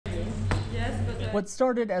What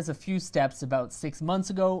started as a few steps about 6 months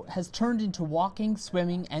ago has turned into walking,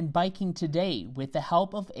 swimming, and biking today with the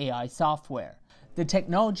help of AI software. The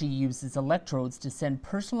technology uses electrodes to send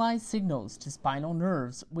personalized signals to spinal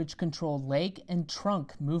nerves, which control leg and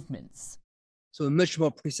trunk movements. So a much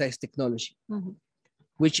more precise technology,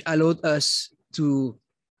 which allowed us to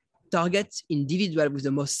target individuals with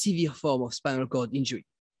the most severe form of spinal cord injury.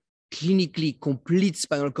 Clinically complete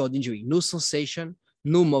spinal cord injury, no sensation,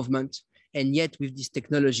 no movement, and yet with this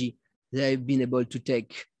technology, they've been able to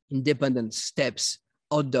take independent steps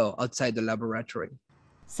outside the laboratory.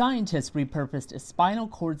 Scientists repurposed a spinal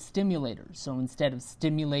cord stimulator, so instead of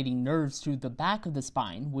stimulating nerves through the back of the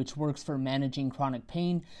spine, which works for managing chronic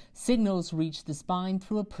pain, signals reach the spine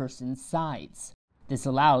through a person's sides. This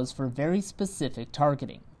allows for very specific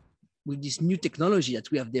targeting. With this new technology that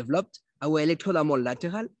we have developed, our electrodes are more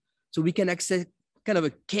lateral, so we can access kind of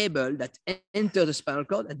a cable that enters the spinal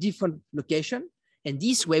cord at different location, and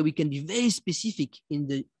this way we can be very specific in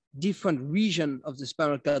the different region of the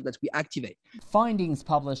spinal cord that we activate. Findings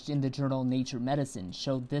published in the journal Nature Medicine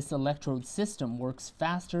showed this electrode system works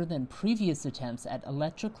faster than previous attempts at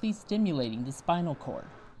electrically stimulating the spinal cord.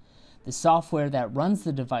 The software that runs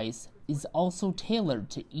the device is also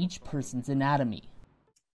tailored to each person's anatomy.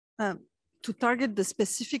 To target the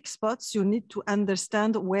specific spots, you need to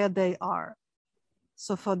understand where they are.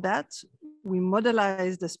 So for that, we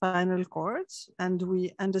modelize the spinal cords and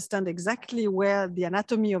we understand exactly where the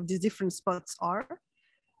anatomy of these different spots are.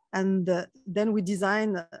 And then we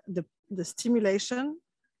design the stimulation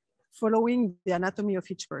following the anatomy of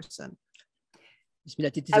each person. It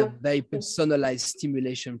means that it is a very personalized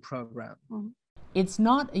stimulation program. It's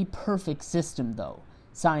not a perfect system, though.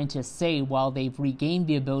 Scientists say while they've regained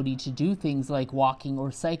the ability to do things like walking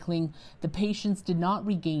or cycling, the patients did not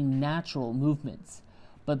regain natural movements.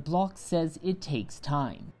 But Bloch says it takes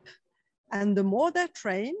time. And the more they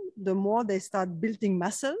train, the more they start building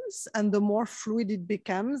muscles and the more fluid it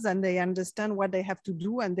becomes, and they understand what they have to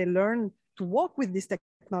do and they learn to work with this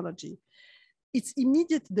technology. It's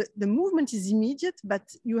immediate, the movement is immediate, but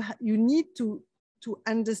you need to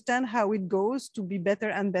understand how it goes to be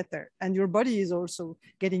better and better. And your body is also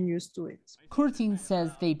getting used to it. Courtine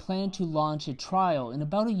says they plan to launch a trial in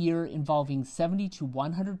about a year involving 70 to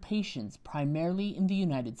 100 patients, primarily in the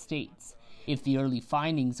United States. If the early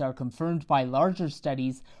findings are confirmed by larger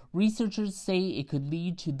studies, researchers say it could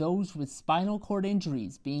lead to those with spinal cord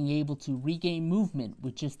injuries being able to regain movement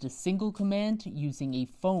with just a single command using a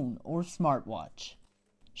phone or smartwatch.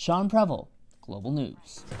 Previl, Global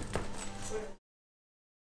News.